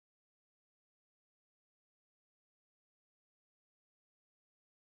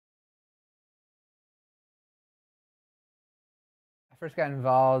First got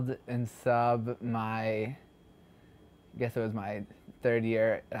involved in sub I guess it was my third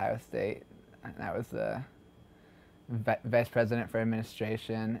year at Iowa State, and I was the vice president for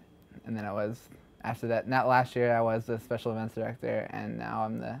administration, and then I was, after that, not last year, I was the special events director, and now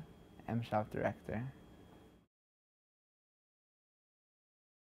I'm the M Shop director.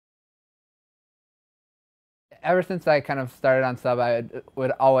 Ever since I kind of started on sub, I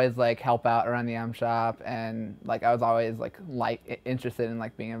would always like help out around the M Shop, and like I was always like interested in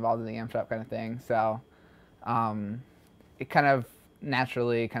like being involved in the M Shop kind of thing. So it kind of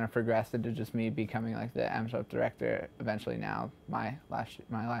naturally kind of progressed into just me becoming like the M Shop director eventually now my last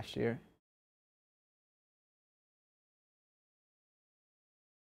year.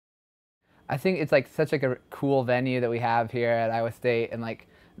 I think it's like such like a cool venue that we have here at Iowa State, and like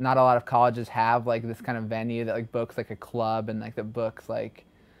not a lot of colleges have like this kind of venue that like books like a club and like that books like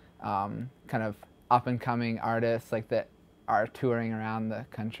kind of up and coming artists like that are touring around the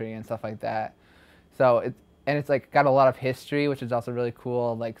country and stuff like that. So it's like got a lot of history, which is also really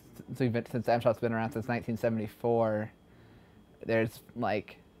cool. Like since M Shop's been around since 1974, there's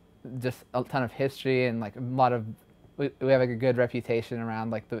like just a ton of history and like a lot of we have like a good reputation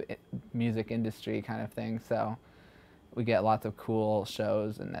around like the music industry kind of thing. So we get lots of cool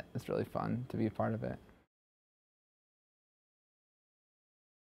shows, and it's really fun to be a part of it.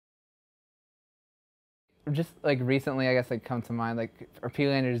 Just like recently, I guess like come to mind like our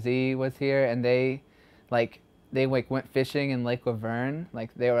P-Lander Z was here, and like they like went fishing in Lake Laverne.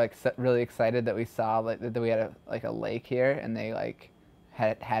 Like they were like really excited that we saw like that we had a lake here, and they like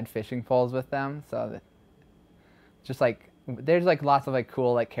had fishing poles with them. So that, just like there's like lots of like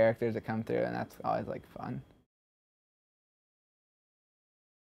cool like characters that come through, and that's always like fun.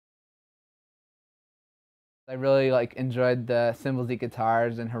 I really like enjoyed the Symbols Eat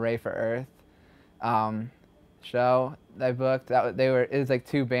Guitars and Hooray for Earth um, show that I booked. It was like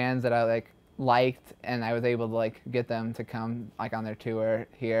two bands that I like liked, and I was able to like get them to come like on their tour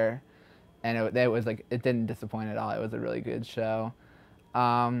here, and it was like it didn't disappoint at all. It was a really good show.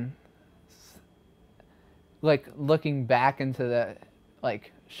 Um, like looking back into the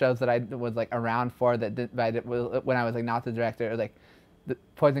like shows that I was like around for that did, when I was like not the director, it was like the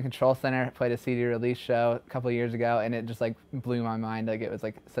Poison Control Center played a CD release show a couple of years ago, and it just like blew my mind. Like it was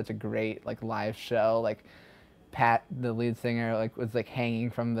like such a great like live show. Like Pat, the lead singer, like was like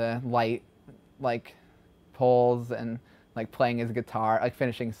hanging from the light like poles and like playing his guitar, like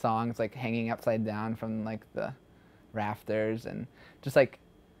finishing songs, like hanging upside down from like the rafters, and just like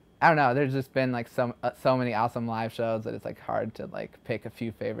I don't know. There's just been like so many awesome live shows that it's like hard to like pick a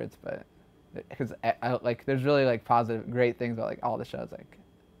few favorites, but because like there's really like positive, great things about like all the shows like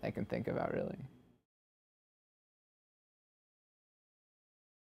I can think about really.